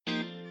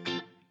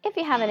If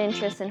you have an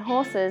interest in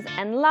horses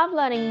and love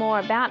learning more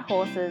about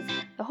horses,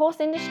 the horse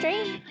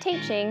industry,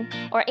 teaching,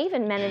 or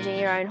even managing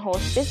your own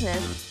horse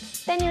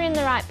business, then you're in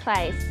the right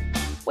place.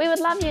 We would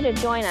love you to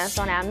join us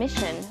on our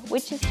mission,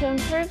 which is to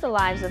improve the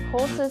lives of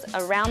horses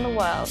around the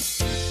world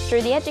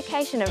through the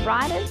education of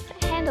riders,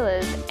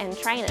 handlers, and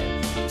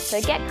trainers.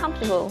 So get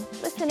comfortable,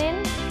 listen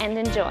in, and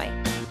enjoy.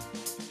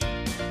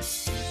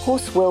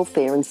 Horse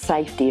welfare and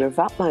safety are of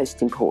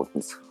utmost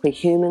importance where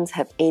humans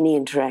have any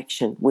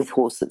interaction with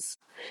horses.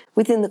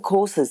 Within the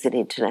courses at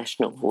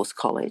International Horse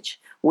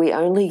College, we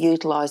only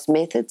utilise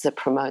methods that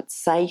promote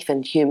safe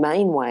and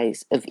humane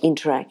ways of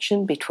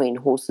interaction between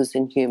horses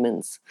and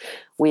humans.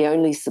 We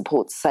only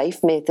support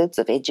safe methods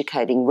of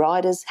educating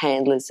riders,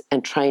 handlers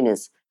and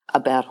trainers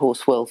about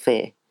horse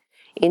welfare.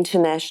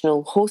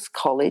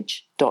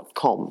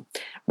 internationalhorsecollege.com,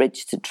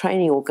 registered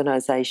training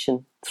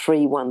organisation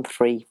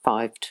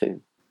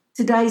 31352.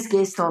 Today's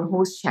guest on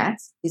Horse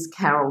Chats is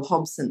Carol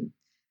Hobson.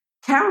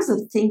 Carol's a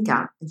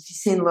thinker and she's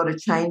seen a lot of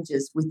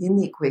changes within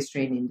the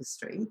equestrian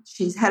industry.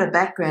 She's had a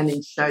background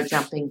in show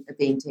jumping,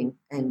 eventing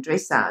and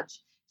dressage.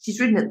 She's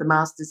ridden at the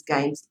Masters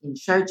Games in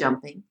show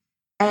jumping,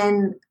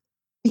 and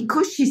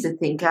because she's a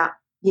thinker,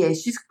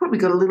 she's probably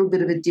got a little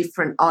bit of a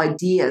different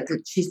idea,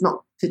 that she's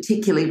not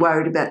particularly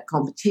worried about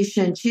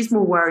competition. She's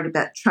more worried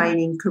about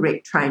training,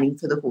 correct training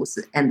for the horse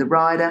and the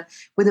rider,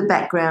 with a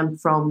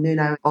background from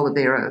Nuno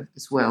Oliveira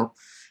as well.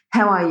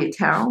 How are you,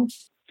 Carol?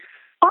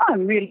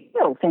 I'm really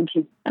well, thank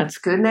you. That's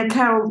good. Now,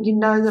 Carol, you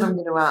know that I'm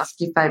going to ask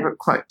your favourite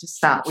quote to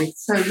start with,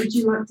 so would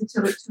you like to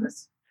tell it to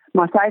us?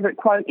 My favourite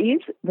quote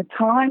is, "The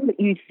time that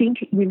you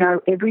think you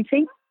know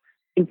everything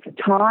is the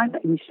time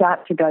that you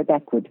start to go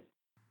backward."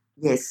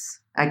 Yes.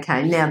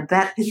 Okay. Now,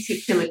 that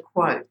particular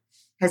quote,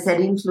 has that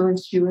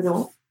influenced you at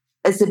all?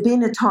 Has there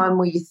been a time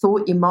where you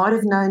thought you might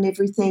have known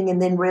everything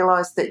and then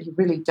realised that you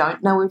really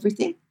don't know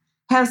everything?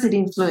 How's it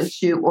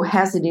influenced you, or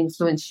has it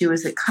influenced you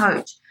as a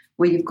coach,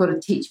 where you've got to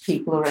teach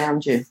people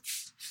around you?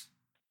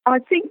 I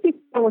think that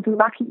I was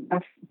lucky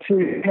enough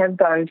to have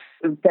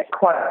that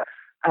quote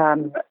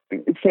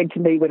said to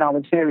me when I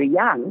was very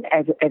young,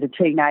 as a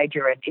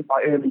teenager and in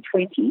my early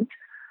 20s,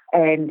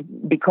 and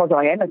because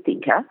I am a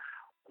thinker,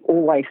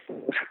 always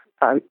thought,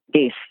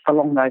 yes,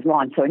 along those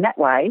lines. So in that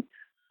way,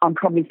 I'm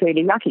probably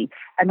fairly lucky.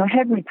 And I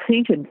have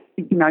repeated,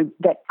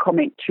 that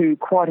comment to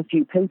quite a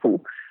few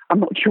people. I'm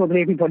not sure that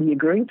everybody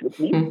agrees with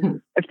me,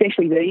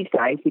 especially these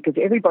days, because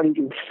everybody's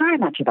in so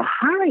much of a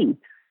hurry.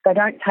 They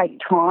don't take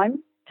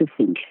time to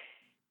think.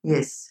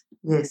 Yes.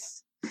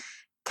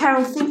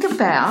 Carol, think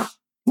about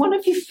one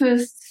of your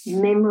first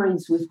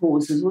memories with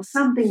horses, or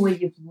something where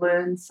you've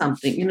learned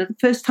something, the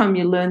first time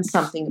you learned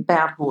something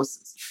about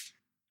horses.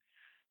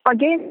 I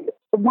guess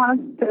one of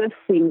the first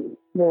things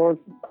was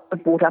I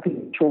was brought up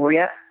in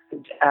Victoria.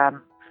 I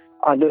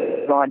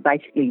learned by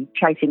basically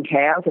chasing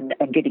cows and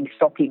getting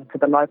stock in for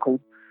the local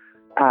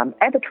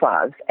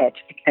abattoirs at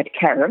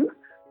Carrum,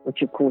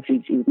 which of course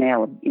is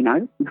now,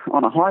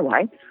 on a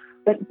highway.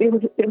 But there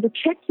was a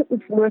chap that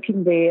was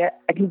working there,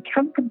 and he'd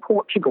come from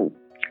Portugal.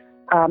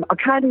 I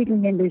can't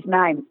even remember his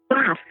name,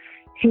 but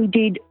he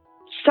did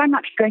so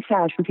much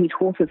dressage with his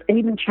horses,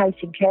 even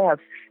chasing cows.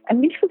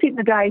 And this was in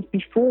the days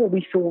before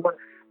we saw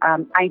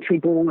Aintree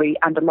Brewery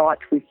under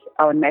lights with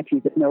Owen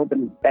Matthews at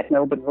Melbourne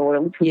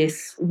Royal.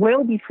 Yes.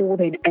 Well before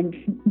then. And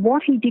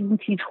what he did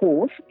with his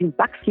horse, his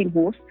buckskin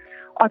horse,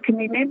 I can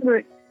remember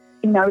it,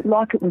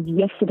 like it was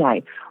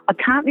yesterday. I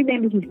can't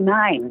remember his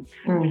name.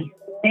 I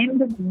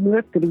remember the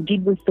work that he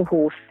did with the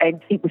horse,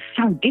 and it was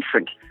so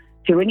different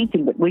to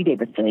anything that we'd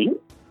ever seen.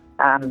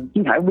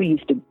 We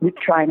used to whip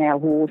train our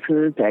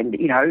horses and,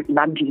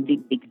 lunging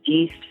didn't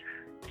exist.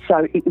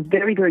 So it was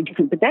very, very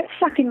different. But that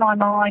stuck in my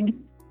mind,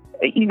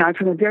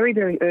 from a very,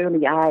 very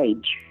early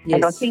age. Yes.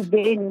 And I think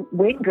then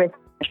when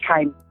dressage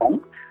came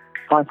along,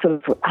 I sort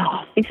of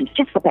thought, this is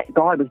just what that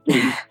guy was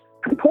doing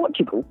from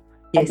Portugal.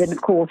 Yes. And then,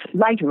 of course,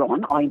 later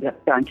on, I ended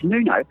up going to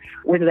Nuno.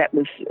 Whether that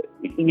was,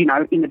 in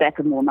the back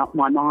of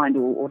my mind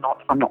or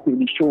not, I'm not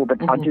really sure, but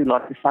I do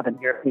like the Southern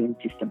European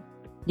system.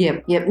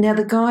 Yep. Now,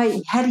 the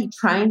guy, had he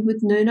trained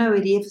with Nuno?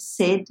 Had he ever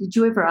said, did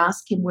you ever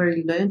ask him where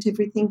he learnt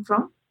everything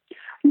from?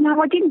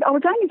 No, I didn't. I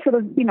was only sort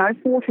of,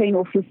 14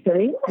 or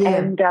 15,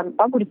 and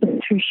I would have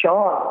been too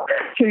shy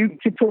to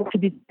talk to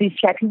this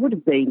chap. He would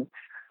have been,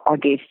 I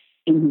guess,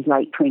 in his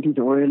late 20s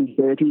or early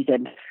 30s,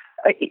 and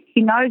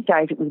in those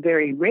days it was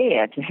very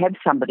rare to have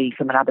somebody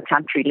from another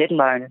country, let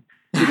alone,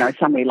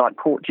 somewhere like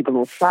Portugal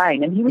or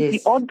Spain, and he was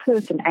the odd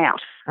person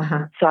out.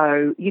 Uh-huh.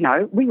 So,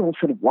 we all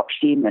sort of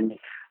watched him, and,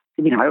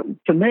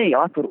 for me,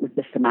 I thought it was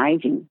just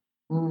amazing.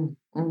 All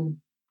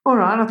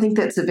right, I think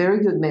that's a very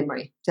good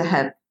memory to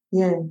have.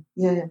 Yeah.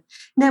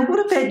 Now, what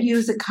about you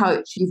as a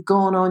coach? You've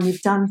gone on,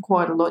 you've done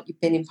quite a lot. You've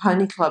been in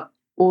Pony Club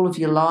all of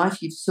your life.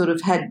 You've sort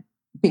of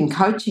been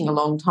coaching a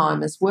long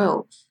time as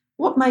well.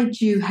 What made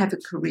you have a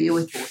career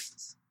with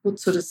horses? What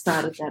sort of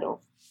started that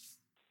off?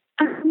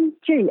 I'm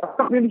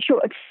not really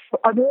sure.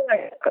 I've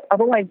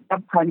always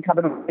loved Pony Club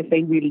and I've always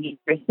been really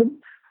interested,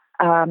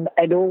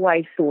 and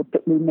always thought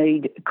that we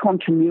need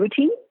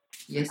continuity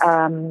Yes.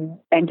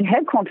 And to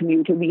have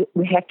continuity,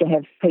 we have to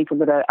have people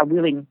that are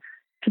willing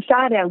to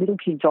start our little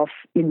kids off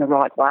in the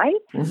right way,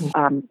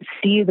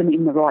 steer them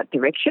in the right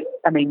direction.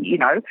 I mean,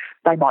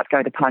 they might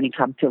go to Pony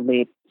Club till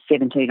they're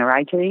 17 or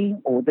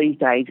 18, or these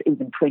days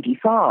even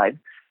 25.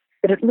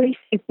 But at least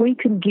if we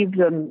can give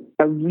them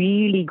a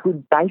really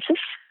good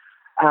basis,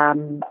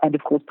 and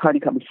of course Pony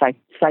Club is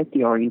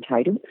safety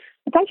orientated,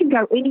 they can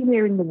go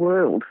anywhere in the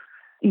world,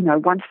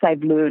 once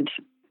they've learned,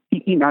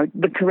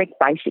 the correct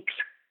basics.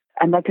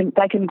 And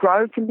they can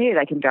grow from there.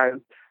 They can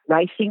go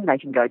racing, they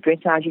can go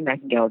dressaging, they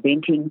can go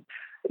eventing,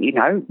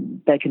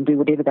 they can do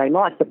whatever they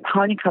like. But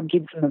Pony Club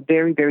gives them a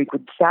very, very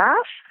good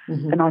start.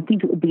 And I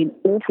think it would be an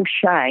awful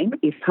shame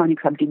if Pony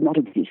Club did not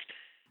exist.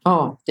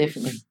 Oh,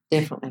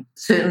 definitely.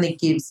 Certainly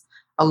gives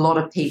a lot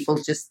of people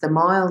just the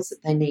miles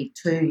that they need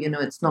too.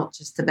 It's not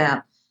just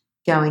about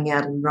going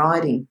out and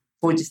riding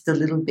for just a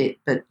little bit,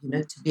 but,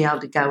 to be able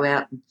to go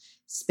out and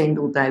spend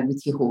all day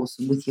with your horse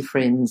and with your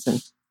friends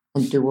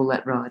and do all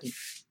that riding.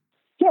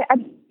 Yeah,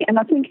 and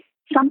I think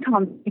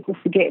sometimes people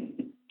forget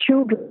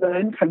children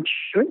learn from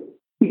children.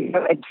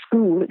 At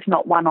school, it's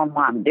not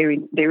one-on-one. They're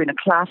in a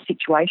class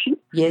situation.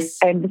 Yes.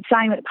 And the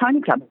same at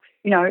Pony Club.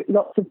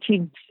 Lots of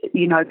kids,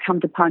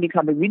 come to Pony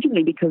Club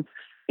originally because,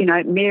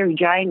 Mary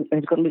Jane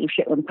has got a little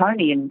Shetland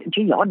pony and,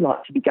 gee, I'd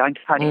like to be going to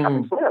Pony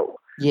Club as well.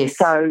 Yes.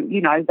 So,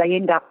 they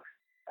end up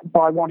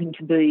by wanting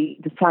to be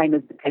the same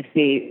as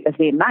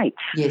their mates.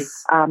 Yes.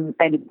 And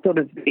it sort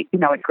of,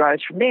 it grows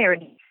from there.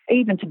 And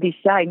even to this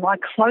day, my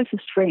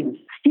closest friends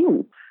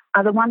still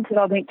are the ones that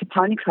I went to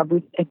Pony Club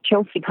with at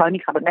Chelsea Pony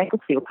Club, at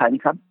Macclesfield Pony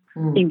Club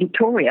in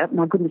Victoria,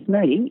 my goodness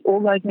me,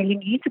 all those million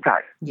years ago.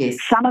 Yes.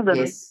 Some of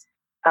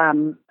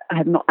them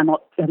have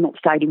not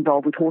stayed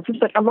involved with horses,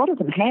 but a lot of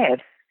them have.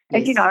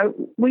 Yes. And,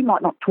 we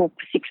might not talk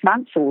for 6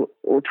 months or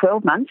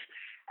 12 months,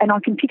 and I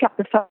can pick up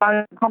the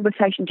phone, the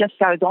conversation just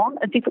goes on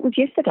as if it was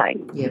yesterday.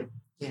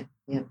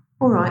 Yeah.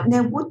 All right.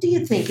 Now, what do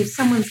you think if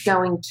someone's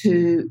going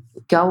to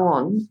go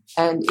on,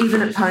 and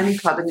even at Pony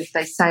Club, and if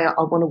they say, I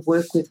want to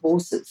work with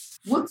horses,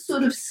 what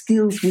sort of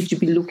skills would you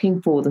be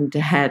looking for them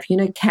to have?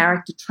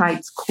 Character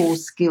traits, core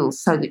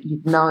skills, so that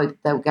you'd know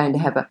that they were going to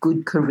have a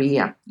good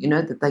career,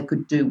 that they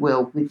could do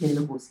well within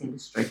the horse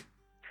industry.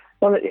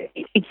 Well,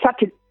 it's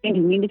such a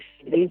changing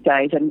industry these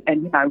days, and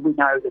we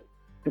know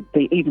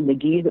that even the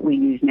gear that we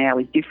use now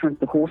is different.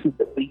 The horses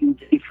that we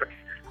use are different.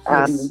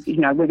 Yes.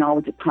 When I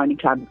was at Pony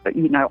Club, I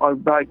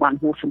rode one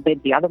horse and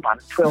led the other one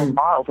 12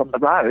 miles on the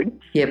road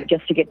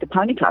just to get to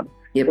Pony Club.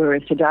 Yep.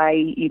 Whereas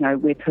today,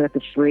 we're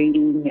purpose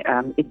reading.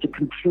 It's a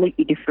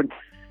completely different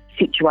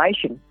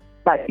situation.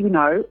 But,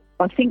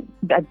 I think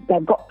that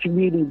they've got to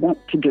really want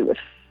to do it,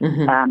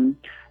 and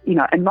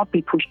not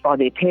be pushed by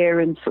their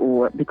parents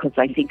or because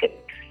they think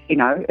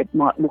it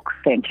might look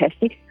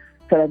fantastic.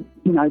 So,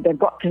 they've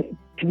got to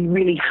be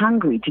really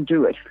hungry to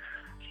do it.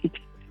 It's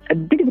a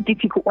bit of a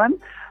difficult one.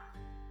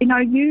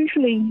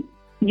 Usually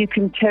you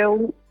can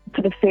tell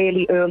sort of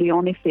fairly early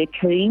on if they're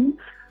keen.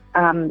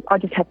 I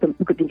just have to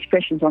look at the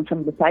expressions on some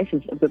of the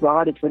faces of the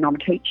riders when I'm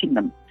teaching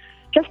them,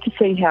 just to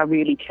see how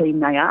really keen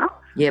they are.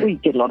 Yep. We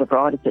get a lot of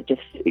riders that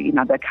just,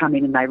 they come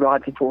in and they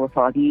ride for 4 or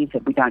 5 years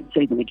and we don't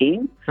see them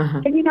again.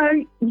 And,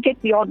 you get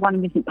the odd one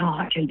and you think,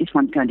 oh, gee, this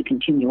one's going to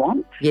continue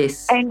on.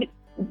 Yes. And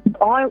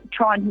I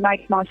try and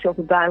make myself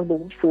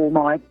available for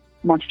my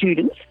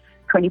students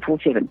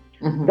 24/7.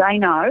 They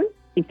know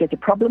if there's a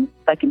problem,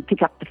 they can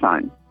pick up the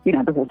phone.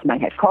 The horse may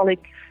have colic,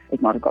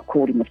 it might have got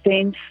caught in the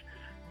fence.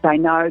 They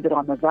know that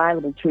I'm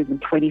available to them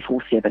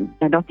 24/7.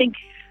 And I think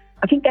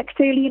that's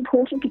fairly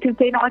important because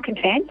then I can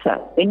answer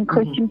any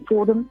questions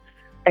for them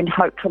and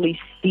hopefully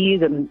steer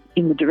them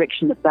in the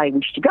direction that they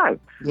wish to go.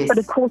 Yes. But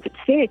of course, it's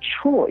their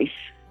choice.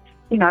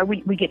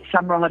 We get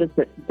some riders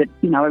that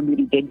are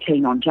really dead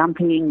keen on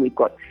jumping. We've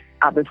got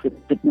others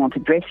that want to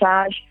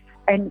dressage.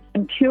 And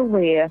until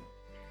they're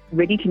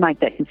ready to make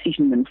that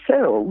decision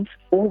themselves,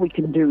 all we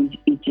can do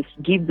is just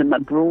give them a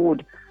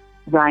broad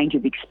range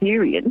of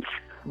experience.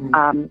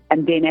 And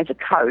then as a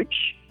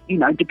coach,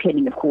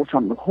 depending, of course,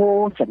 on the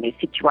horse and their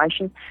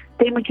situation,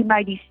 then we can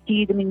maybe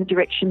steer them in the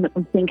direction that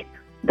we think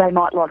they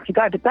might like to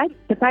go. But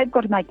they've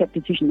got to make that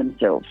decision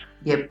themselves.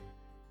 Yep.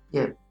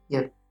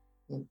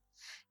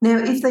 Now,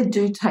 if they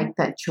do take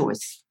that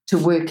choice to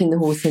work in the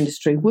horse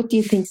industry, what do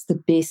you think is the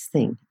best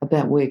thing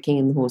about working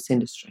in the horse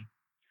industry?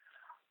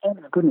 Oh,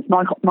 my goodness.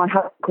 My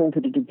husband calls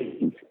it a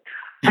disease,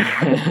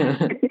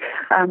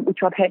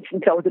 which I've had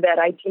since I was about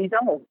 8 years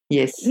old.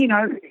 Yes.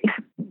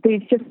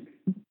 There's just,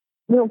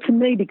 well, to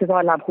me, because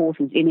I love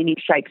horses in any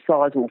shape,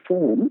 size or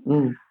form,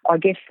 I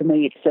guess for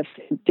me it's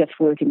just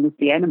working with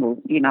the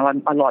animal.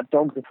 I like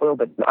dogs as well,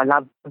 but I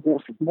love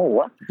horses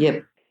more.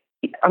 Yep.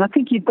 And I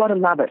think you've got to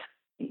love it.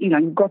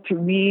 You've got to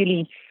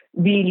really,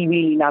 really,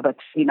 really love it.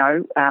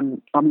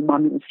 I'm in my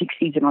middle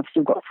 60s and I've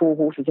still got 4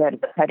 horses out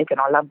of the paddock and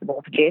I love them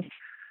all to death.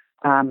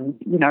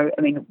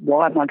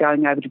 Why am I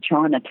going over to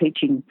China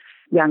teaching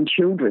young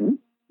children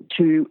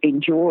to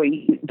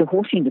enjoy the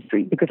horse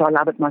industry? Because I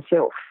love it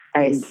myself.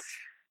 And yes.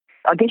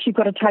 I guess you've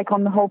got to take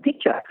on the whole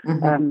picture.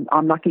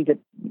 I'm lucky that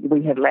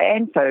we have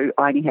land, so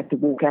I only have to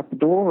walk out the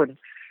door and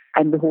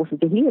and the horses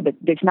are here. But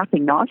there's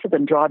nothing nicer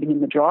than driving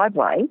in the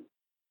driveway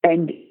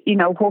and,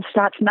 a horse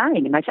starts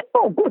neighing and they say,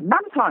 oh, good,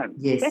 mum's home.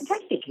 Yes.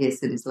 Fantastic.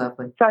 Yes, it is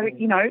lovely. So,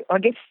 I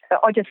guess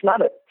I just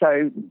love it.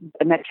 So,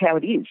 and that's how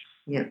it is.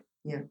 Yeah.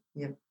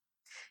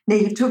 Now,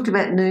 you've talked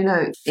about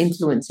Nuno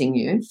influencing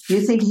you. Do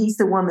you think he's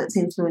the one that's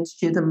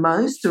influenced you the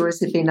most, or has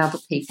there been other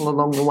people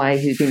along the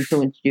way who've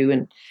influenced you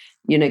and,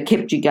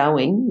 kept you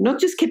going? Not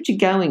just kept you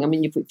going. I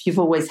mean, if you've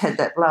always had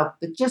that love,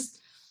 but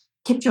just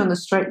kept you on the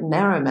straight and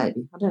narrow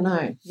maybe. I don't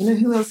know.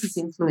 Who else has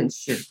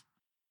influenced you?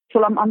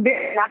 Well, I'm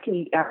very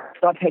lucky that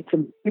I've had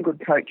some very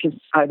good coaches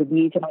over the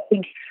years, and I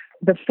think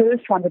the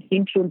first one that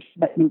influenced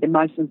me the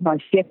most was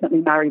most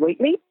definitely Murray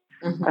Wheatley,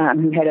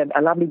 who had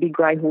a lovely big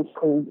grey horse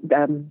called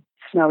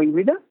Snowy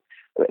River.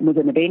 It was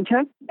an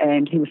eventer,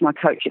 and he was my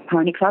coach at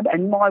Pony Club,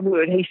 and my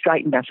word, he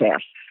straightened us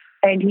out.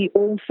 And he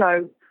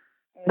also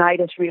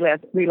made us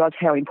realise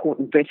how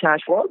important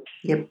dressage was.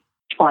 Yep.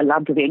 I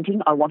loved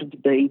eventing. I wanted to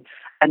be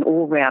an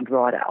all-round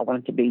rider. I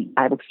wanted to be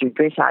able to do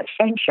dressage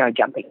and show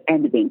jumping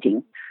and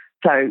eventing.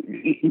 So,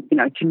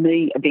 to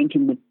me,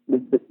 eventing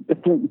was the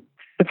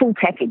full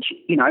package,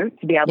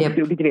 to be able to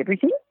do a bit of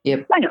everything.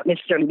 Yep. May not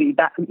necessarily be,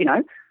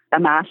 a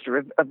master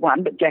of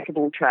one, but jack of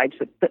all trades.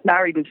 But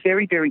Murray was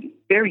very, very,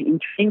 very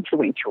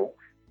influential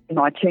in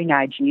my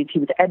teenage years. He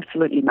was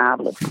absolutely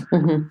marvellous.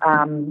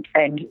 And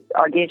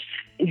I guess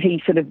he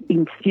sort of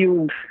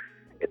instilled,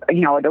 I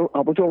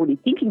was already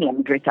thinking along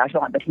the dressage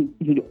line, but he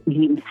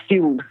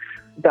instilled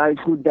those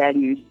good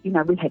values. We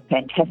had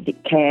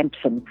fantastic camps,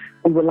 and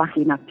we were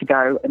lucky enough to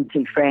go and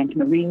see Franz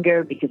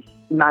Maringa because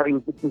Murray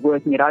was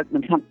working at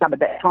Oakland Hunt Club at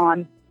that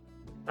time.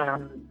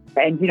 I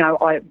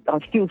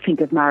still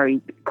think of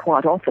Murray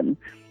quite often.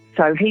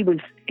 So he was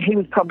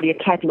probably a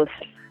catalyst,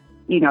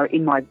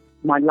 in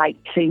my late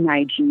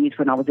teenage years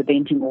when I was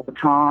eventing all the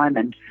time,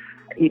 and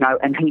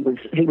and he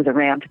was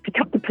around to pick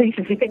up the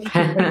pieces if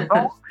anything went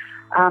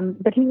wrong.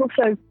 But he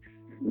also,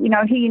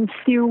 he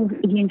instilled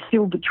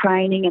the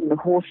training and the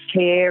horse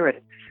care,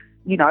 and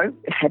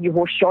have your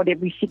horse shod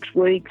every 6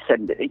 weeks,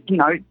 and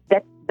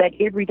that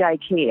everyday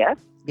care.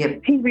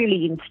 Yep. He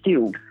really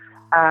instilled.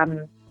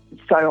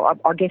 So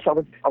I guess I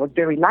was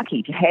very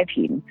lucky to have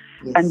him.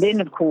 Yes. And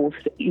then, of course,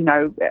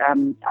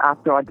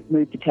 after I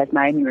moved to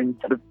Tasmania and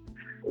sort of,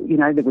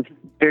 there was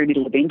very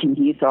little eventing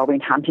here, so I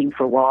went hunting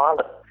for a while.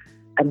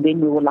 And then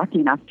we were lucky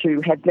enough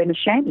to have Glenys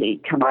Shanley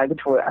come over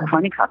to a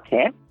Pony Club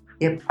camp.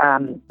 Yep.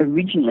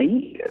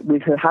 Originally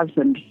with her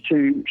husband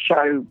to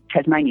show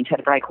Tasmanians how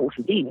to break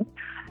horses in.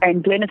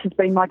 And Glenys has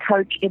been my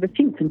coach ever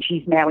since, and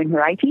she's now in her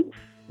 80s.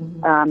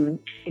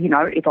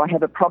 If I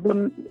have a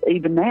problem,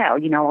 even now,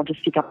 I'll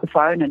just pick up the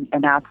phone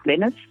and ask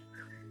Glenys.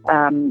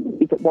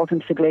 If it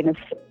wasn't for Glenys,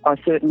 I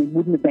certainly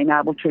wouldn't have been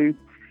able to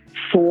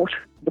sort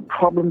the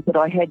problems that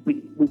I had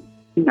with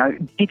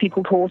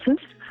difficult horses.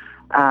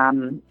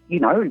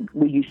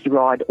 We used to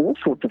ride all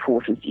sorts of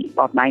horses.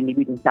 I've mainly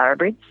ridden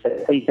thoroughbreds.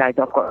 These days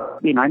I've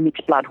got,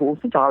 mixed blood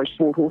horses, Irish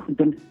sport horses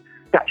and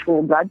Dutch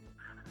warm blood.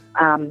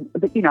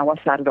 But I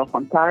started off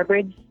on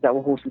thoroughbreds. They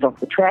were horses off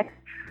the track.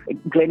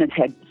 Glenys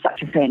had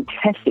such a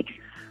fantastic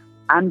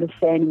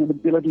understanding and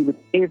ability with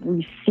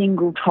every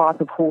single type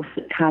of horse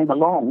that came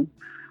along.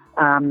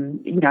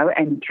 And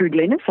through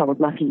Glenys, I was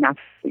lucky enough,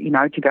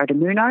 to go to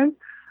Nuno.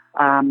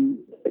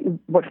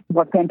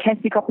 What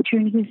fantastic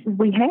opportunities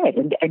we had.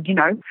 And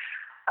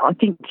I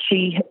think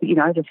she,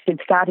 as I said,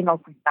 starting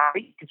off with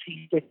Barry, because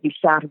he definitely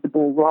started the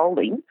ball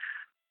rolling,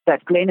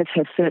 that Glenys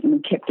has certainly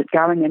kept it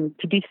going. And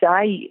to this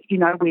day,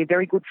 we're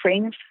very good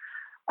friends.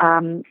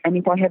 And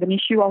if I have an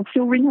issue, I'll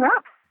still ring her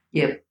up.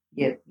 Yep.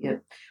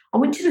 I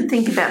want you to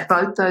think about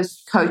both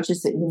those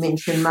coaches that you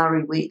mentioned,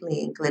 Murray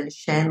Wheatley and Glenys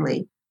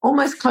Shanley.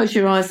 Almost close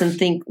your eyes and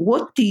think,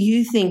 what do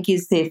you think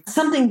is there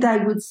something they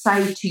would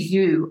say to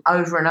you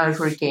over and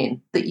over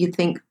again that you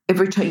think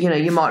every time,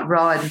 you might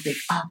ride and think,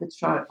 oh,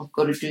 that's right, I've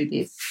got to do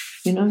this,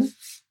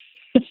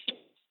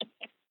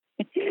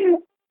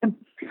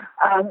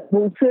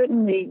 Well,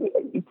 certainly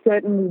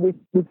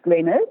with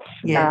Glenys,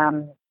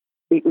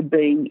 it would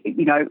be,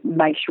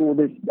 make sure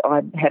that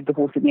I have the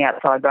horse in the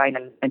outside rein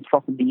and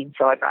soften the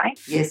inside rein.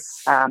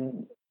 Yes.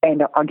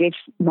 And I guess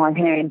my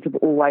hands have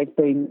always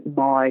been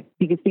my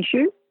biggest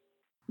issue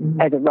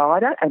as a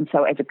rider. And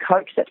so as a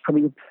coach, that's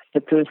probably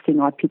the first thing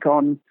I pick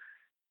on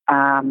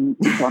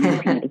if I'm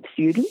looking at a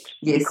student,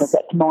 because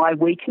that's my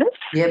weakness.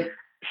 Yep.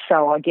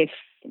 So I guess,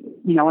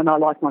 and I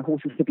like my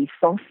horses to be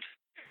soft.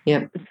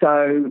 Yep.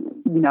 So,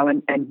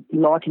 and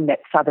liking that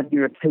Southern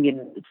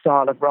European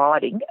style of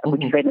riding,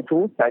 which Glenys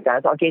also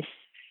does, I guess,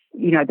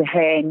 the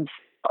hands,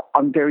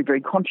 I'm very,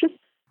 very conscious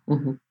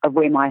of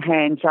where my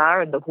hands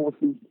are, and the horse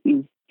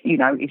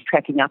is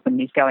tracking up and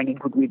is going in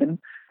good rhythm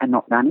and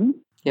not running.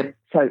 Yep.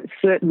 So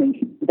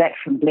certainly that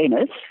from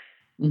Glenys.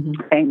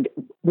 And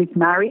with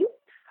Murray,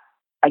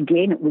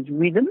 again, it was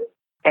rhythm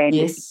and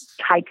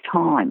take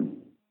time.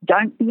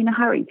 Don't be in a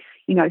hurry.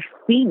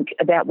 Think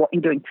about what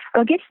you're doing.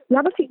 I guess the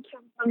other thing,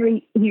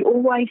 Murray, he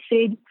always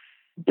said,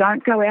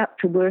 don't go out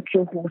to work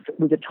your horse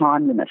with a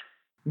time limit.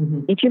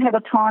 If you have a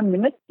time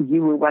limit,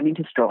 you will run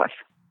into strife.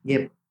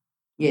 Yep.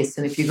 Yes,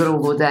 and if you've got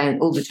all the day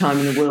and all the time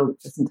in the world,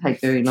 it doesn't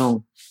take very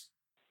long.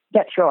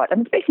 That's right.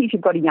 And especially if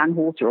you've got a young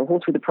horse or a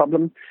horse with a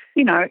problem,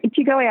 you know, if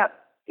you go out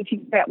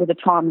with a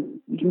time,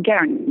 you can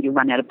guarantee you'll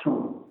run out of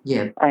time.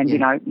 Yeah. And, you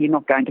know, you're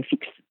not going to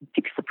fix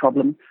the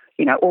problem.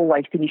 You know,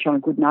 always finish on a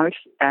good note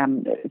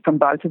from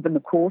both of them,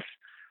 of course.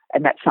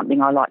 And that's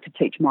something I like to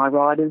teach my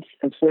riders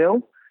as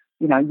well.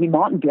 You know, you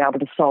mightn't be able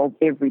to solve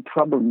every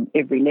problem,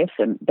 every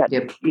lesson, but,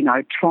 you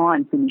know, try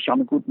and finish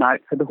on a good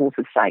note for the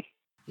horse's sake.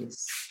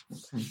 Yes.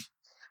 Okay.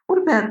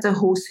 What about the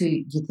horse who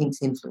you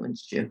think's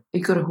influenced you? Have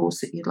you got a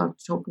horse that you'd like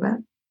to talk about?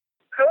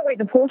 Probably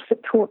the horse that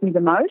taught me the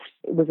most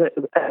was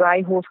a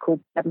grey horse called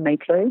Pardon Me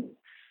Please.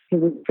 He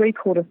was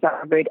 3/4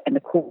 thoroughbred and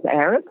a quarter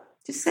Arab.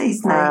 Just say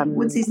his name.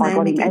 What's his name I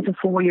got him again? as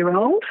a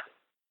 4-year-old.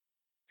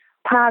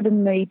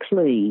 Pardon Me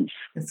Please.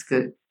 That's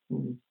good.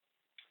 Mm.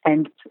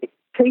 And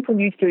people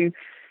used to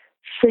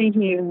see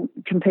him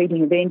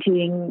competing,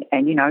 eventing,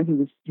 and, you know,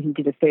 he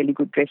did a fairly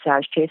good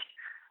dressage test.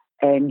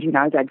 And, you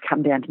know, they'd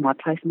come down to my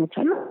place and they'd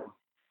say, "Oh,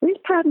 where's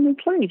Pardon Me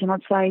Please?" And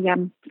I'd say,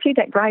 "See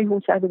that grey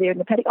horse over there in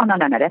the paddock?" "Oh, no,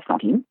 that's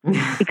not him,"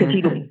 because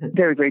he looked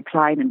very, very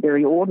plain and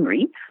very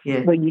ordinary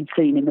when you'd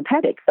see him in the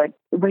paddock. But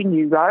when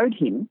you rode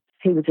him,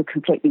 he was a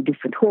completely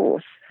different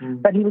horse.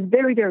 But he was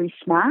very, very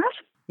smart.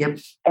 Yep.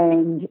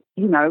 And,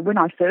 you know, when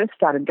I first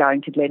started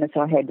going to Glenys,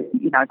 I had,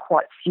 you know,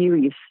 quite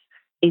serious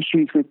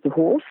issues with the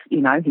horse.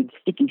 You know, he'd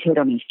stick his head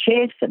on his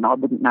chest and I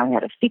wouldn't know how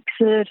to fix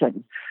it.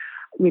 And,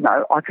 you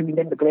know, I can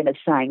remember Glenys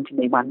saying to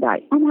me one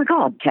day, "Oh, my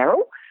God,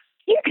 Carol,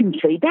 you can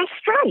feed that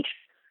straight,"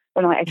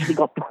 when I actually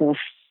got the horse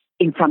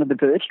in front of the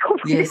vertical.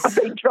 Yes.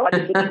 I've been trying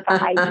to get it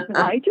for ages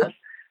and ages.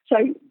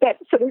 So that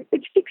sort of,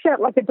 it sticks out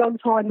like a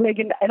dog's hind leg,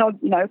 and I,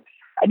 you know,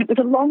 and it was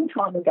a long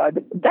time ago,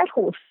 but that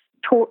horse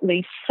taught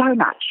me so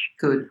much.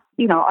 Good.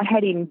 You know,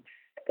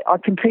 I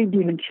competed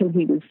him until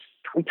he was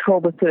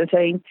 12 or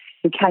 13.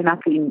 He came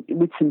up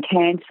with some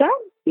cancer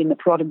in the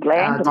parotid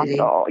gland, and I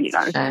thought, you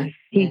know,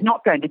 he's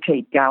not going to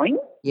keep going.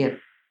 Yeah.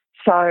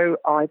 So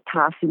I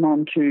passed him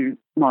on to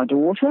my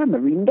daughter,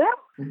 Marinda,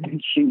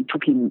 and she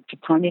took him to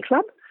Pony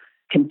Club,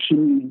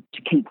 continued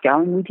to keep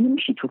going with him.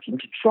 She took him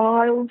to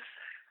trials.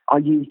 I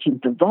used him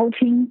for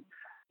vaulting.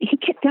 He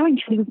kept going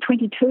till he was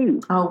 22.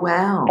 Oh,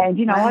 wow. And,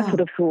 you know, I sort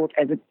of thought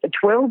as a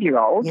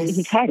 12-year-old,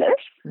 he's had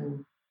it,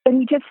 but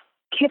he just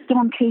kept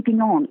on keeping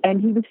on.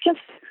 And he was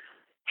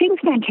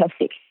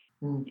fantastic.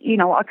 You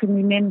know, I can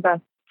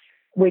remember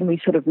when we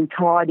sort of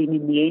retired him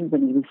in the end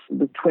when he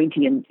was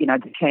 20 and, you know,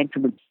 the cancer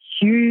was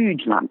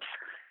huge lumps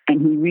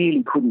and he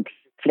really couldn't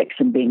flex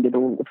and bend at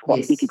all. It was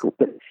quite difficult,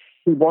 but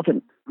he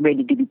wasn't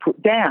ready to be put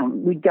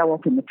down. We'd go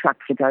off in the truck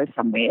to go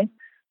somewhere,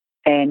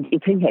 and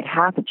if he had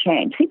half a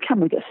chance, he'd come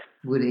with us.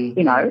 Would he?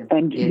 You know,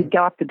 and he'd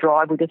go up the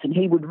drive with us and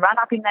he would run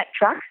up in that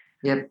truck.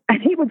 Yep.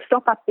 And he would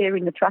stop up there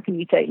in the truck and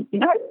he'd say, "You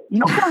know,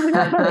 you're not going with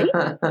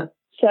us, buddy."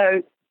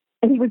 So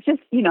he was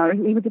just, you know,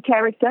 he was a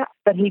character,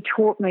 but he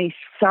taught me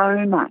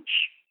so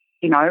much,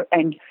 you know,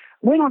 and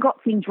when I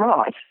got things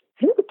right,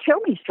 he would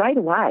tell me straight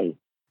away.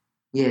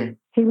 Yeah.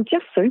 He was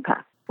just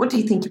super. What do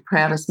you think your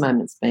proudest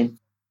moment's been?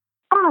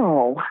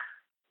 Oh,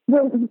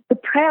 well, the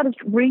proudest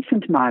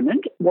recent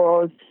moment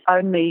was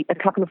only a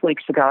couple of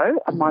weeks ago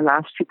on my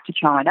last trip to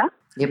China.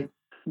 Yep.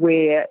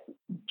 Where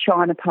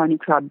China Pony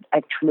Club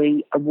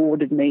actually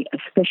awarded me a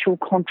special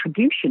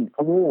contribution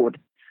award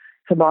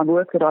for my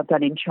work that I've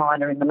done in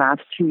China in the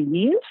last 2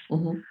 years.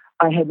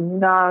 I had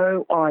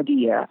no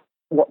idea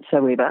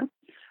whatsoever.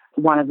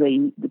 One of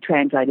the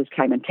translators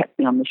came and tapped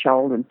me on the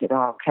shoulder and said,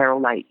 "Oh,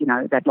 Carol,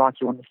 they'd like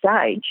you on the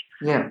stage."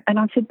 Yeah. And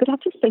I said, "But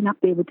I've just been up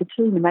there with the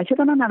team." And they said,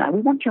 "Oh, no,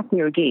 we want you up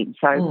there again."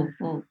 So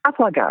up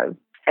I go.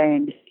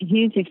 And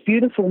here's this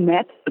beautiful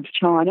map of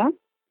China,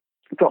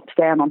 drops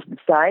down onto the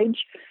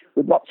stage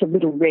with lots of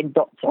little red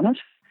dots on it.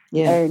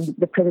 Yeah. And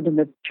the president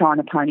of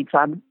China Pony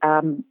Club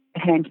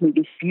hands me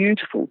this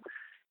beautiful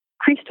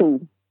crystal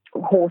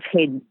horse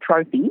head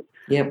trophy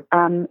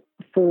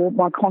for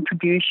my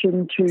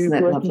contribution to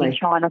working in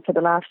China for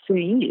the last 2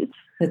 years.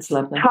 That's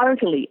lovely.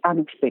 Totally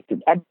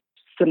unexpected,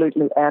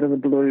 absolutely out of the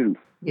blue.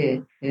 Yeah.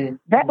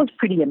 That was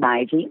pretty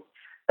amazing.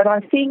 But I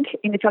think,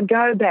 and if I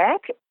go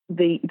back,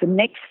 the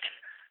next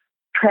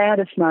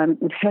proudest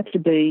moment would have to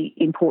be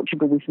in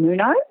Portugal with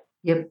Nuno.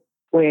 Yep.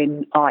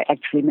 When I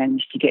actually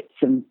managed to get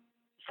some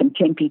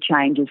tempi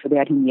changes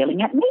without him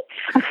yelling at me,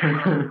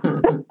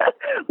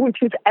 which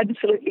was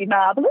absolutely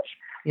marvellous.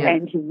 Yeah.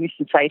 And he used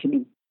to say to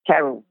me,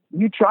 "Carol,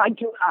 you tried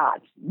too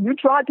hard. You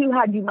tried too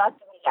hard. You must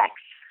relax."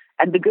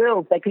 And the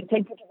girls, they could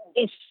take you to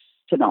the dish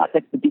tonight.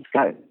 That's the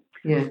disco.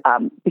 Yeah.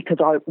 Because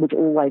I was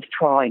always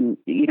trying,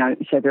 you know,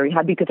 so very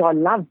hard because I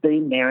loved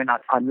being there and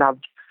I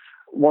loved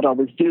what I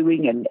was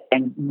doing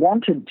and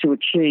wanted to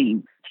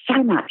achieve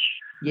so much.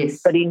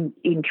 Yes. But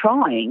in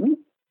trying,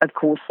 of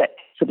course, that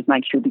sort of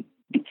makes you a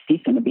bit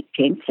stiff and a bit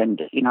tense.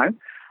 And, you know,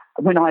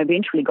 when I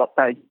eventually got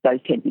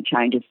those tempi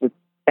changes was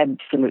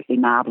absolutely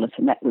marvellous,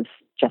 and that was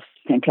just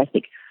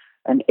fantastic.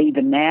 And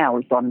even now,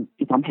 if I'm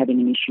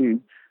having an issue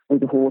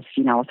with a horse,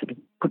 you know, I sort of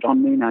put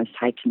on Nuno's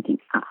tapes and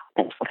think,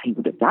 that's what he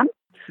would have done.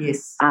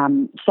 Yes.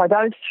 So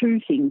those two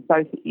things,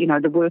 both, you know,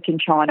 the work in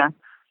China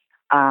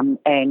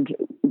And,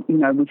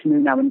 with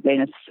Nuno and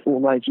Venice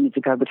all those years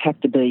ago would have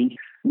to be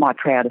my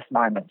proudest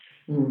moments.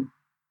 Mm.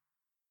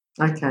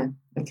 Okay.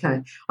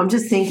 I'm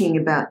just thinking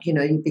about,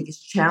 your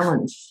biggest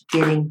challenge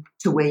getting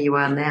to where you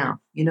are now,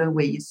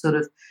 where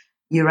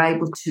you're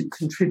able to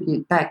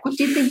contribute back. What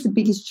do you think the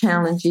biggest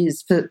challenge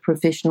is for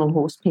professional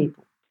horse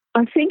people?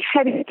 I think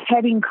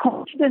having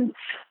confidence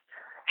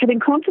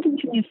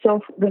in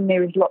yourself when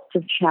there is lots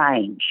of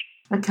change.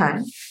 Okay.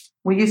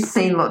 Well, you've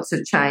seen lots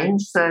of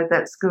change, so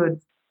that's good.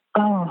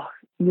 Oh,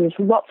 yes,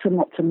 lots and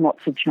lots and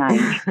lots of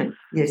change.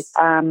 Yes.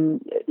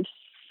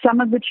 Some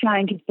of the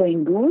change has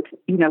been good.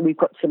 We've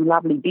got some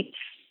lovely bits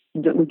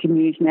that we can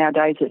use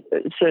nowadays that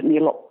are certainly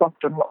a lot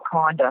softer and a lot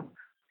kinder,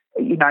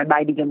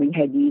 maybe than we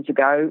had years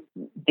ago.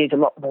 There's a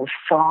lot more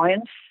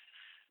science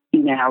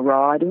in our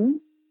riding,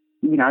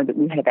 that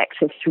we have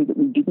access to that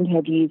we didn't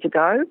have years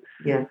ago.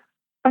 Yeah.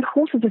 But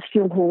horses are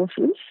still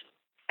horses,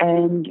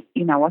 and,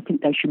 I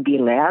think they should be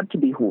allowed to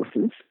be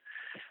horses.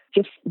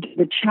 Just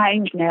the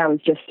change now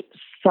is just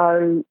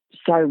so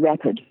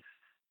rapid.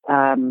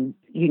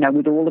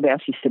 With all of our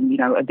system,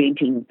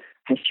 eventing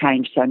has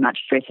changed so much,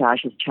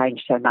 dressage has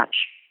changed so much.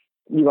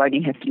 You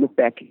only have to look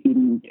back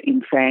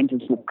in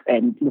Franz's book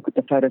and look at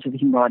the photos of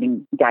him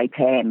riding Gay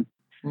Pam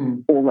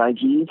all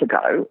those years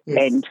ago, yes,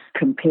 and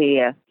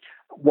compare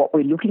what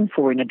we're looking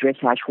for in a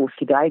dressage horse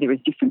today. They're as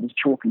different as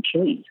chalk and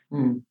cheese.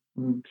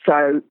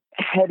 So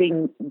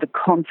having the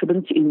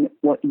confidence in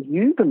what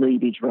you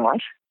believe is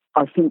right,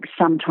 I think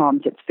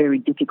sometimes it's very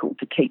difficult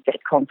to keep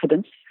that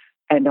confidence.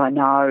 And I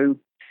know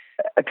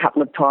a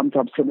couple of times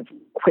I've sort of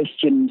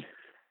questioned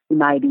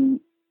maybe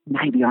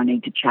I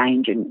need to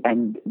change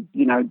and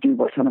do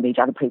what some of these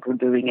other people are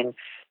doing. And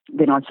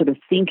then I sort of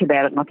think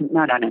about it and I think,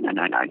 no.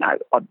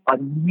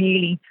 I'm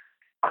really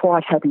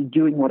quite happy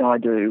doing what I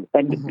do.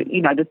 And,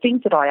 the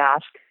things that I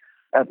ask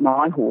of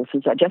my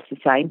horses are just the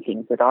same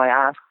things that I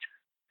asked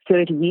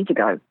 30 years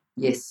ago.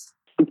 Yes.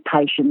 With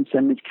patience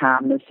and with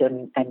calmness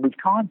and with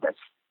kindness.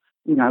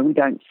 We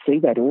don't see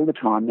that all the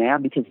time now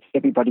because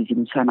everybody's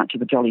in so much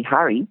of a jolly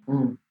hurry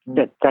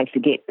that they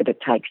forget that it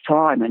takes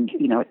time, and,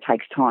 it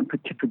takes time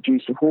to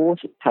produce a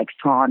horse. It takes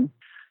time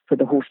for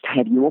the horse to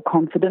have your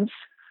confidence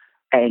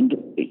and,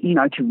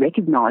 to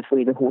recognise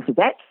where the horse is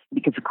at,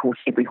 because, of course,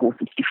 every horse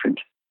is different.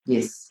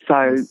 Yes.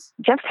 So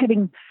just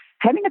having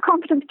the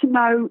confidence to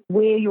know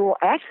where you're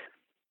at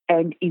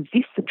and is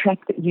this the track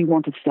that you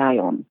want to stay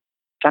on?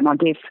 And I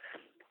guess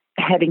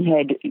having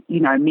had,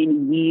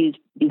 many years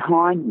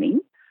behind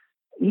me,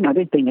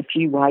 there's been a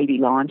few wavy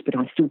lines, but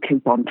I still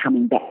keep on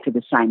coming back to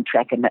the same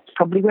track, and that's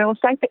probably where I'll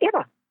stay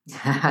forever.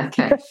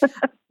 Okay.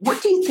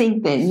 What do you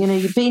think then?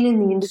 You've been in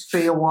the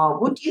industry a while.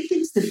 What do you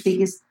think is the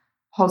biggest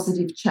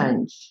positive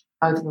change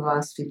over the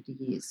last 50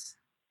 years?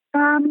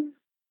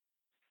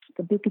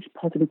 The biggest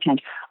positive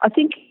change. I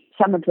think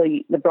some of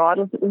the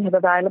bridles that we have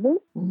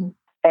available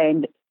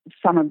and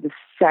some of the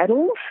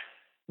saddles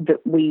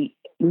that we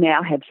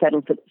now have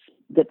saddles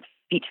that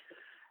fit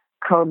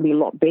probably a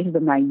lot better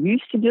than they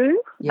used to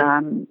do. Yep.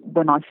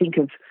 When I think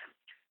of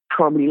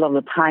probably a lot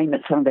of the pain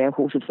that some of our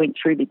horses went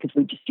through because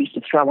we just used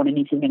to throw on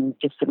anything and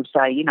just sort of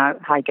say,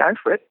 hey, go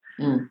for it.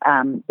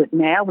 But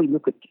now we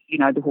look at,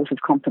 the horse's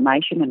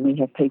conformation, and we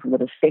have people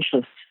that are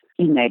specialists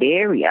in that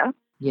area.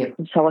 Yep.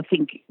 So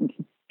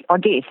I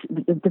guess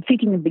the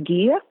fitting of the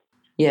gear,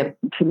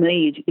 to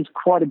me is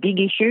quite a big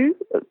issue,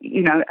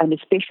 and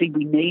especially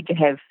we need to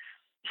have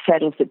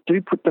saddles that do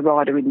put the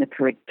rider in the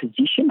correct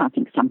position. I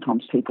think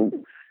sometimes people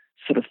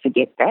sort of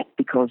forget that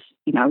because,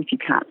 if you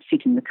can't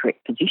sit in the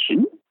correct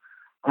position,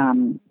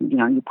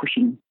 you're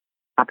pushing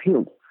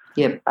uphill.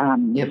 Yep.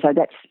 So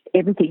that's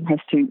everything has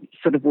to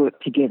sort of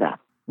work together.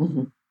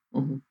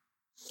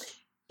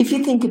 If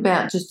you think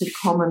about just a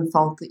common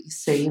fault that you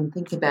see and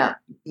think about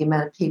the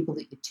amount of people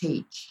that you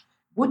teach,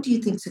 what do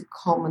you think is a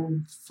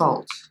common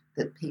fault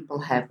that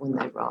people have when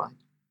they ride?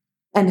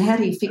 And how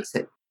do you fix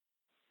it?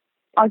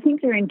 I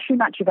think they're in too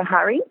much of a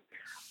hurry.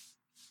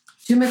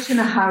 Too much in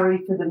a hurry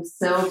for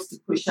themselves to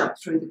push up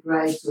through the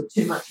grades, or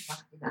too much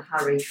in a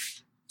hurry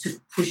to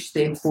push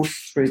their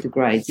horse through the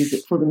grades? Is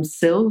it for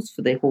themselves,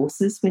 for their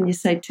horses, when you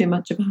say too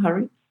much of a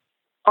hurry?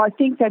 I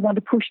think they want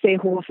to push their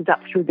horses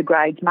up through the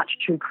grades much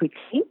too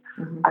quickly,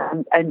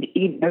 and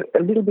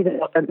a little bit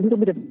of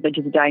knowledge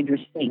is a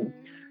dangerous thing.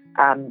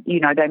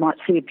 They might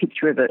see a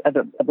picture of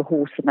a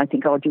horse and they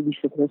think, oh, gee,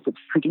 this horse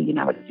looks pretty,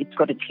 it's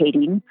got its head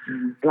in,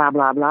 blah,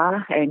 blah,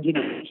 blah. And, you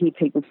hear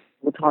people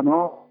all the time,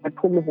 oh, I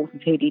pull the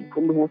horse's head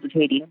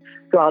in,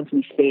 drives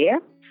me spare.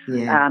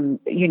 Yeah.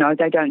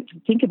 They don't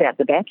think about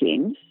the back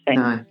end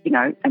and,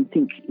 and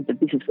think that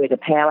this is where the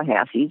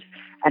powerhouse is.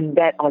 And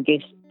that, I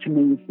guess, to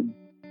me is the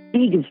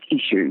biggest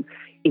issue,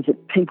 is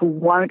that people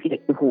won't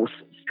let the horse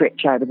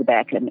stretch over the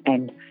back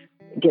and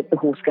get the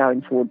horse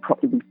going forward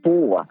properly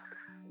before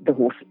the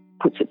horse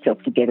puts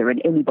itself together.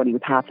 And anybody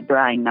with half a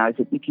brain knows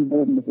that if you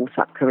warm the horse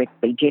up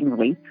correctly,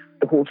 generally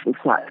the horse will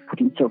start to put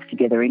himself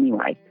together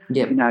anyway.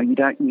 Yep. You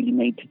don't really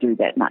need to do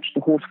that much.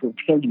 The horse will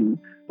tell you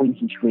when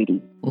he's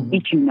ready,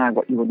 if you know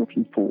what you're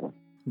looking for.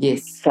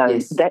 Yes. So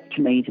that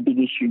to me is a big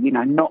issue,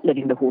 not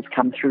letting the horse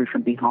come through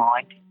from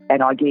behind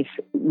And I guess,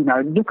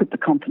 look at the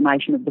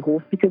conformation of the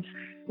horse because,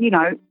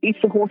 if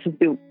the horse is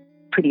built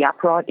pretty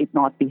upright, it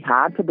might be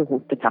hard for the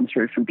horse to come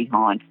through from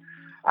behind.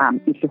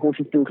 If the horse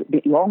is built a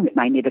bit long, it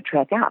may never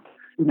track up.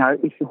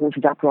 If the horse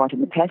is upright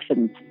in the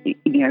passions, it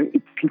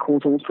can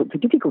cause all sorts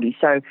of difficulties.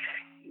 So,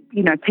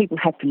 people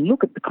have to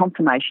look at the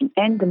conformation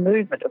and the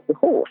movement of the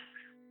horse.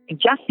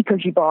 Just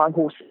because you buy a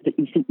horse that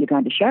you think you're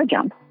going to show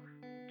jump,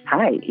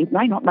 hey, it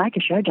may not make a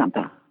show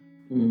jumper.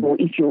 Or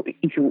if you're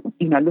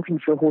looking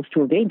for a horse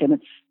to event and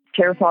it's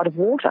terrified of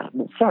water,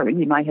 well, sorry,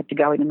 you may have to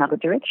go in another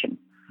direction.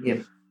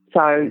 Yep.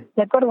 So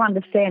they've got to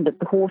understand that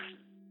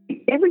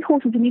every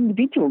horse is an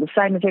individual, the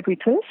same as every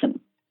person.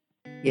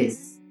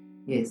 Yes.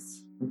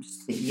 I'm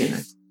just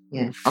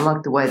thinking, I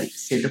like the way that you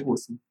said the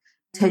horse and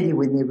tell you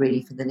when they're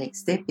ready for the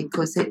next step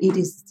because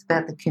it's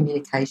about the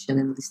communication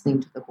and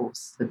listening to the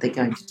horse that they're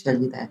going to tell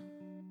you that.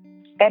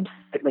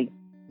 Absolutely.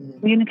 Yeah.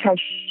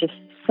 Communication is just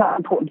so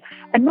important.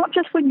 And not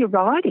just when you're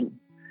riding.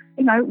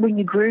 When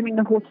you're grooming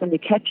the horse, when you're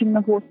catching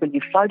the horse, when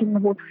you're floating the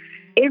horse,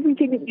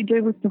 everything that you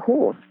do with the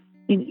horse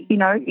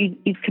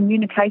is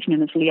communication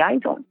and it's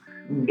liaison.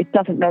 It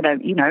doesn't matter,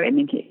 and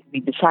it can be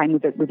the same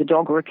with a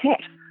dog or a cat.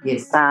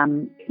 Yes.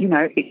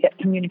 That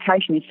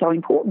communication is so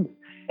important.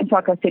 And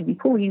like I said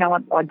before,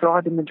 I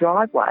drive in the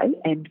driveway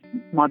and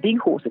my big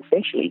horse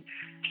especially,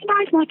 he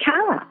knows my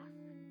car.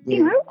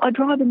 Yeah. I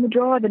drive in the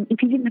drive and if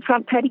he's in the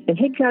front paddock, the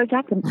head goes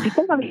up and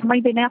before I've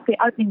even out there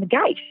opening the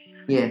gate,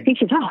 he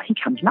says, oh, here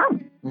comes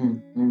Mum.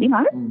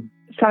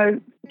 So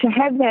to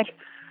have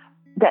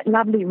that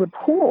lovely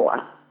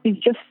rapport is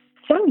just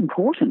so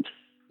important.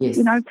 Yes.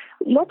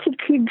 Lots of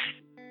kids,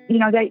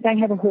 they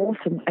have a horse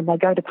and they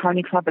go to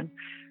pony club and,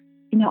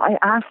 I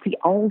ask the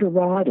older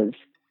riders,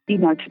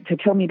 to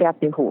tell me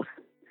about their horse.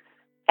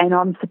 And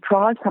I'm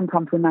surprised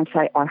sometimes when they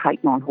say, I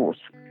hate my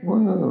horse.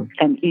 Whoa.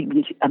 And it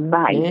is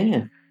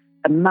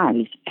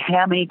amazed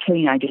how many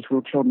teenagers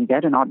will tell me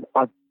that, and I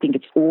think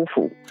it's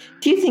awful.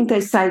 Do you think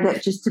they say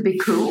that just to be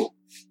cool?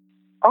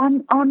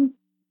 I'm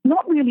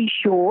not really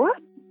sure,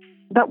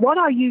 but what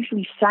I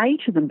usually say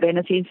to them,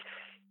 Venice, is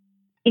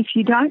if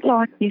you don't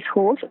like this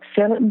horse,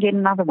 sell it and get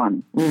another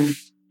one.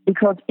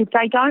 Because if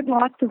they don't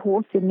like the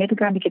horse, they're never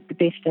going to get the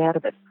best out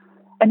of it.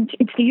 And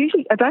it's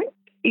usually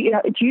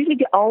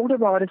the older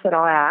riders that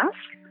I ask,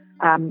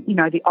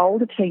 the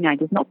older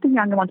teenagers, not the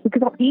younger ones,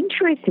 because I'm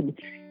interested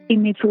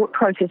in their thought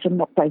process and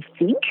what they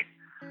think.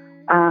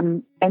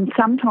 And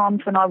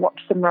sometimes when I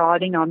watch them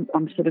riding, I'm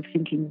sort of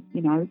thinking,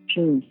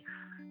 geez,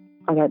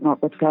 I don't know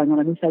what's going on.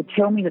 And if they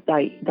tell me that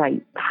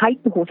they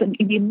hate the horse, and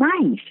you'd be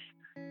amazed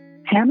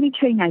how many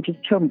teenagers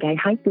tell me they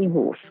hate their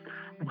horse.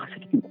 And I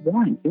sort of think,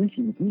 why on earth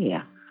are you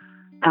there?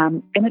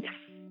 And it's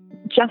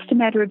just a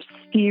matter of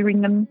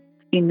steering them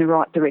in the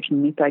right direction.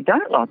 And if they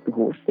don't like the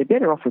horse, they're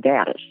better off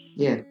without it.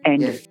 Yeah.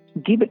 And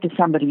give it to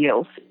somebody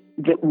else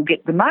that will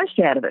get the most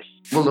out of it.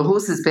 Well, the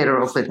horse is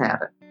better off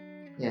without it.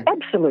 Yeah.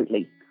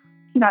 Absolutely.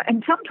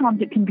 And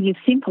sometimes it can be as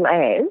simple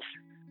as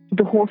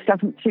the horse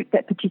doesn't suit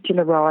that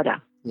particular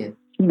rider. Yeah.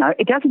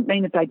 It doesn't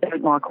mean that they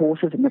don't like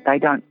horses and that they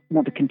don't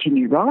want to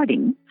continue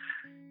riding,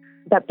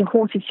 but the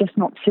horse is just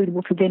not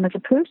suitable for them as a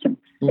person.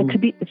 It's a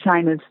bit the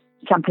same as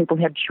some people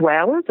have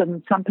chihuahuas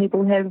and some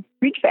people have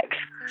ridgebacks.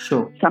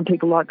 Sure. Some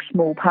people like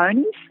small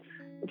ponies.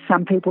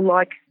 Some people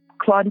like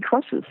Clyde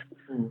crosses.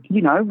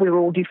 We're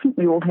all different.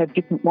 We all have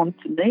different wants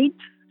and needs.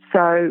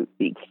 So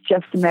it's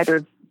just a matter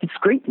of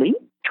discreetly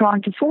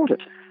trying to sort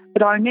it.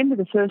 But I remember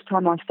the first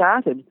time I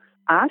started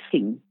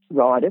asking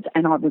riders,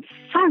 and I was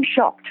so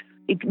shocked.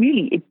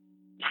 It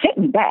set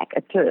me back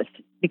at first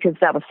because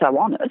they were so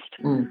honest.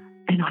 And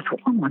I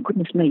thought, oh my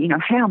goodness me,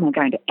 how am I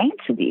going to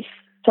answer this?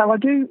 So I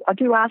do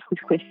ask this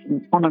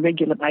question on a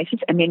regular basis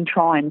and then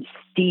try and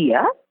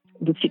steer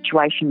the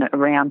situation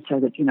around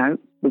so that,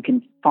 we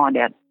can find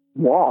out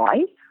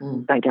why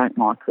they don't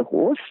like the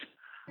horse.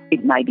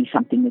 It may be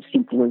something as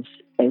simple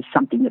as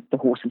something that the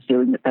horse is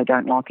doing that they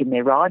don't like in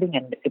their riding,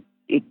 and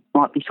it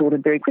might be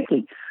sorted very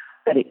quickly.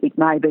 But it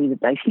may be that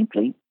they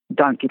simply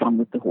don't get on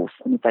with the horse.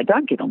 And if they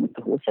don't get on with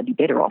the horse, they'd be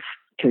better off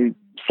to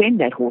send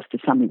that horse to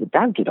somebody that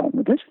does get on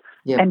with it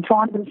and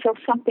find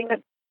themselves something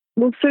that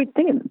will suit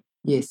them.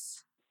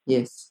 Yes.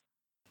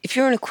 If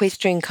you're an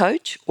equestrian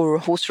coach or a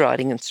horse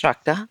riding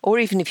instructor, or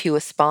even if you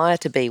aspire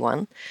to be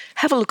one,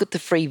 have a look at the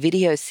free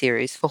video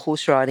series for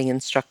horse riding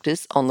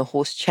instructors on the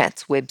Horse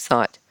Chats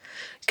website.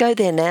 Go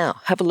there now,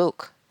 have a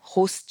look,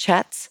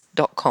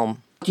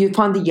 horsechats.com. Do you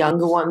find the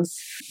younger ones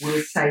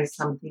will say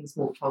some things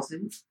more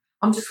positive?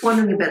 I'm just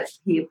wondering about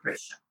the peer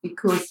pressure,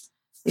 because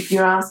if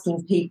you're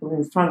asking people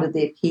in front of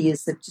their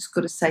peers, they've just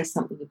got to say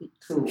something a bit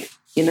cool,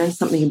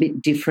 something a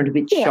bit different, a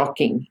bit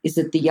shocking. Is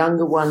it the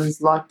younger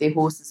ones like their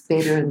horses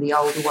better and the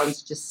older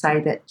ones just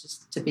say that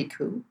just to be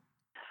cool?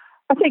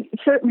 I think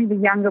certainly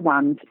the younger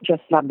ones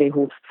just love their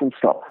horse full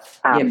stop,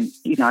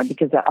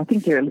 because I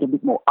think they're a little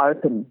bit more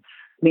open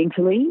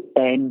mentally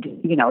and,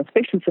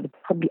 especially sort of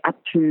probably up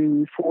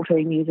to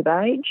 14 years of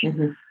age.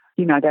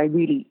 They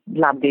really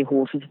love their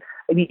horses.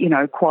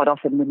 Quite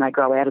often when they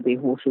grow out of their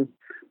horses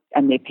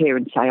and their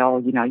parents say,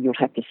 oh, you'll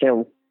have to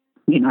sell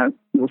your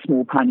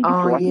small pony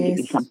before I can give you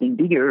yes. something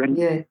bigger. And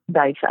Yeah.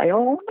 they say,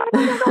 oh, no,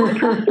 I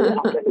can't do it.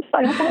 I'm going to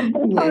stay on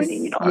my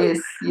small pony, Yes.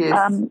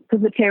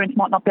 Because the parents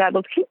might not be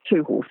able to keep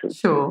two horses.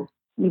 Sure.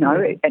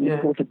 And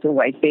of course it's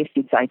always best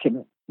if they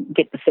can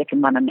get the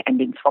second one and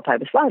then swap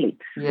over slowly.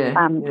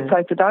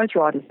 So for those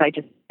riders, they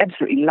just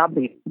absolutely love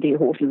their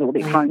horses or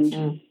their ponies,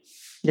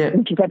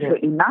 which is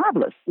absolutely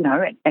marvellous,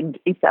 and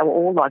if they were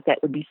all like that,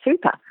 it would be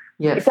super.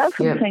 It does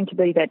seem to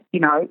be that,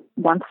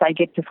 once they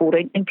get to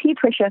 14, and peer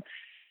pressure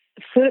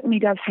certainly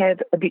does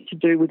have a bit to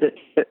do with it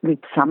with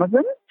some of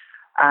them,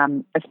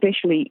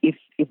 especially if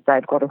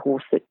they've got a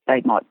horse that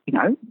they might,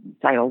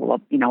 say, oh,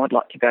 well, I'd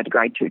like to go to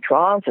grade 2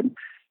 trials, and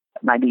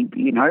maybe,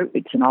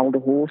 it's an older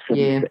horse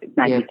and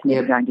maybe it's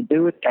never going to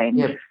do it,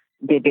 and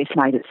their best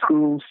mate at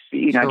schools,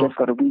 just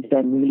got a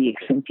whiz-bang really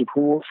expensive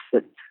horse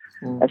that's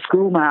a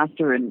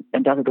schoolmaster and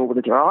does it all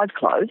with their eyes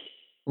closed.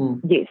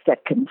 Yes,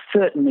 that can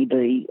certainly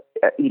be,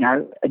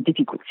 a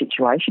difficult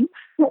situation.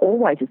 Not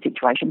always a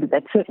situation, but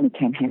that certainly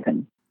can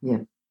happen.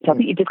 So I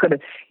think you've just got to,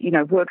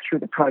 work through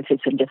the process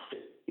and just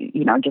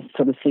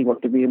sort of see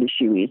what the real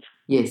issue is.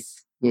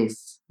 Yes.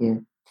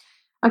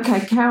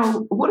 Okay,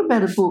 Carol, what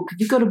about a book? Have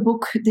you got a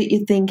book that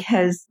you think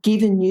has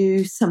given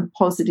you some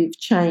positive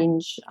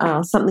change,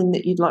 something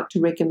that you'd like to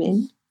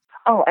recommend?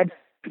 Oh,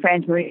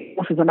 Franz Marie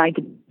Horses Are Made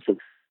to Be.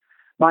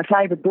 My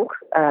favourite book.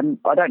 I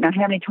don't know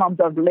how many times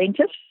I've lent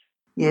it.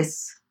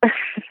 Yes.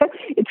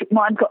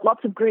 Mine's got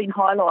lots of green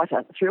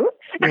highlighter through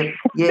it.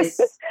 Yes.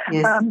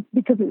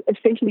 Because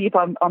especially if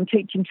I'm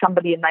teaching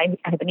somebody and they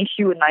have an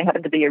issue and they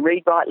happen to be a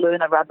read-write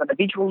learner rather than a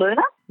visual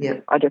learner,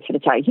 I just sort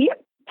of say, here,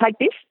 take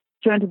this,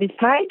 turn to this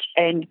page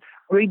and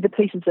read the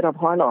pieces that I've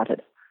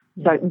highlighted.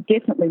 So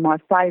definitely my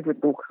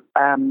favourite book.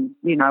 I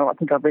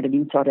think I've read it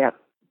inside out,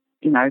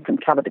 from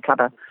cover to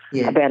cover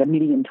about 1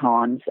 million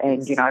times.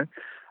 And,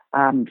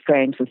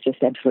 Franz was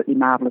just absolutely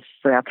marvellous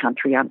for our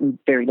country. I'm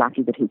very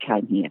lucky that he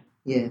came here.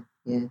 Yeah.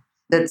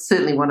 That's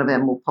certainly one of our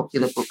more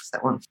popular books,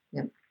 that one.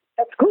 Yeah.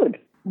 That's good.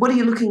 What are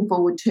you looking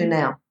forward to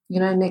now?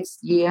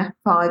 Next year,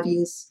 5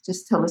 years?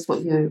 Just tell us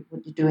what you're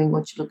doing,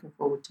 what you're looking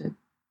forward to.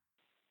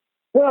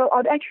 Well,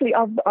 I've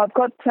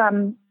got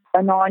a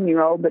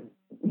 9-year-old that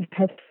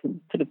has to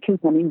sort of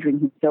keep on injuring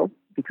himself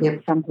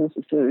because some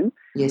horses do.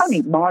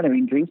 Only minor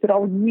injuries, but I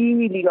would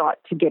really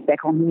like to get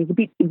back on him. He's a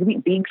bit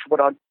big for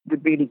what I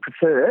would really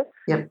prefer.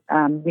 He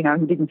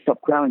didn't stop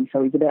growing,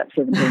 so he's about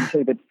 17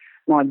 too. But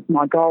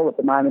my goal at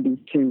the moment is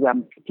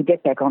to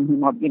get back on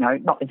him. Not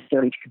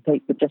necessarily to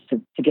compete, but just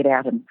to get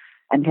out and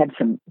have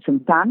some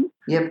fun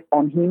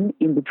on him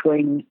in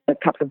between a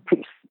couple of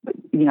trips,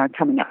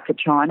 coming up for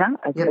China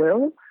as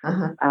well.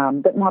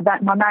 But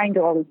my main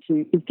goal is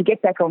to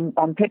get back on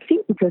Pepsi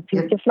because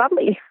he's just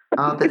lovely.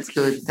 Oh, that's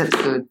good. That's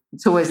good.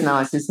 It's always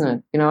nice,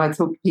 isn't it? I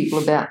talk to people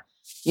about,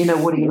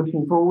 what are you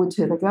looking forward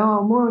to? They go,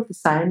 oh, more of the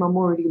same. I'm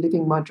already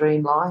living my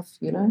dream life,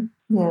 Yeah.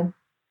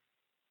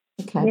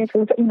 Okay. Yes,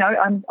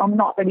 I'm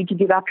not ready to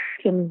give up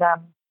and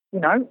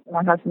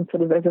my husband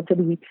sort of, as I said,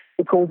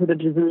 he calls it a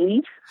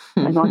disease,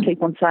 and I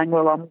keep on saying,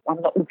 well, I'm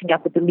not looking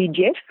up at the lid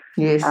yet.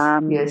 Yes.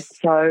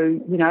 So,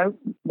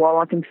 while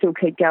I can still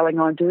keep going,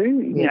 I do,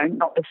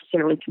 not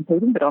necessarily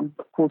competing, but I'm,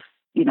 of course,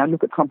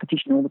 look at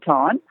competition all the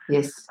time.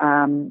 Yes.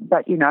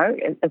 But,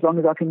 as long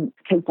as I can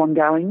keep on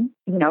going,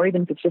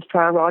 even if it's just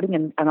trail riding,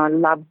 and I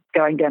love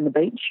going down the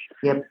beach.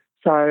 Yep.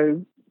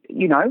 So,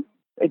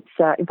 it's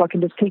if I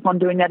can just keep on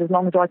doing that as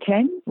long as I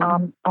can,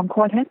 I'm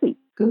quite happy.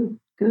 Good.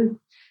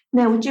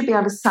 Now, would you be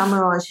able to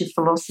summarise your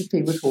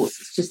philosophy with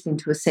horses just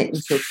into a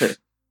sentence or two?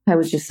 How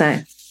would you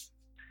say?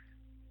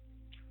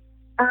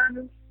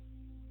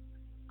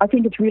 I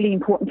think it's really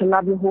important to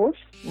love your horse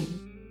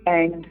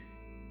and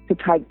to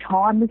take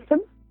time with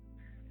them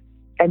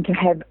and to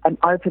have an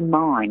open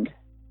mind.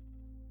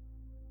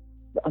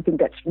 I think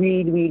that's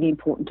really, really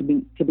important to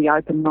be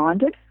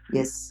open-minded.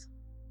 Yes.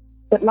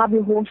 But love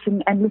your horse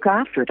and look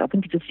after it. I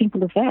think it's as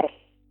simple as that.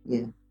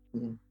 Yeah.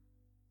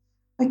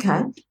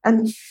 Okay.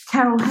 And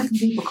Carol, how can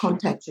people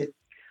contact you?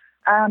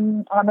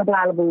 I'm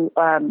available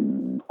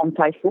on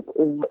Facebook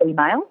or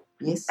email.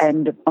 Yes.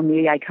 And on the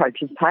EA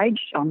Coaches page,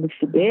 I'm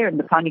listed there, and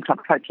the Pony Club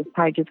Coaches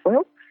page as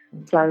well.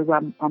 So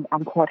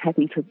I'm quite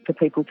happy for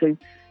people to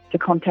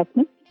contact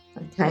me.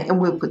 Okay, and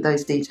we'll put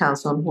those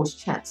details on Horse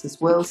Chats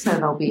as well. So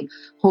they'll be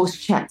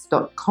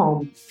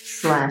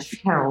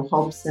horsechats.com/Carol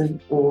Hobson,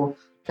 or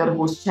go to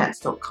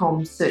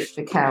horsechats.com, search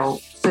for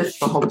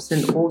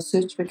Hobson, or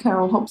search for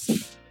Carol Hobson.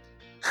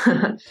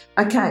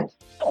 Okay.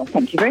 Oh,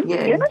 thank you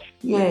very much.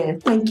 Yeah,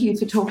 thank you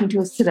for talking to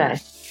us today.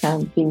 It's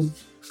been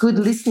good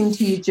listening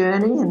to your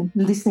journey and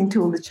listening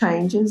to all the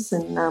changes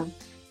and,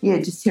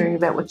 just hearing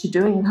about what you're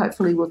doing, and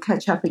hopefully we'll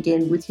catch up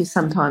again with you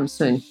sometime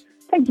soon.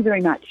 Thank you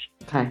very much.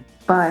 Okay,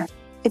 bye.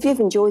 If you've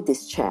enjoyed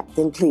this chat,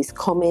 then please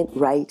comment,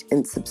 rate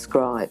and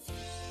subscribe.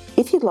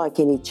 If you'd like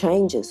any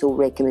changes or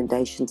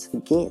recommendations for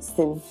guests,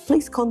 then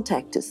please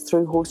contact us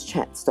through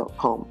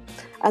horsechats.com.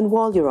 And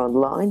while you're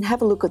online,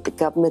 have a look at the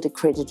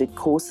government-accredited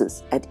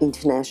courses at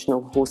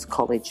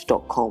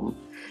internationalhorsecollege.com.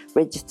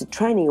 Registered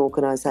Training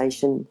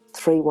Organisation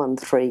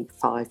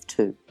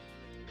 31352.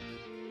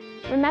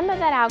 Remember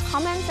that our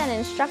comments and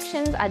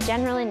instructions are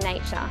general in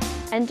nature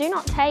and do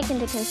not take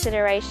into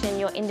consideration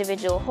your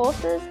individual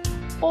horses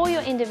or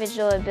your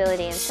individual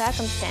ability and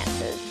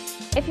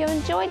circumstances. If you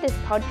enjoyed this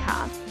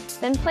podcast,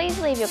 then please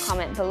leave your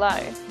comment below.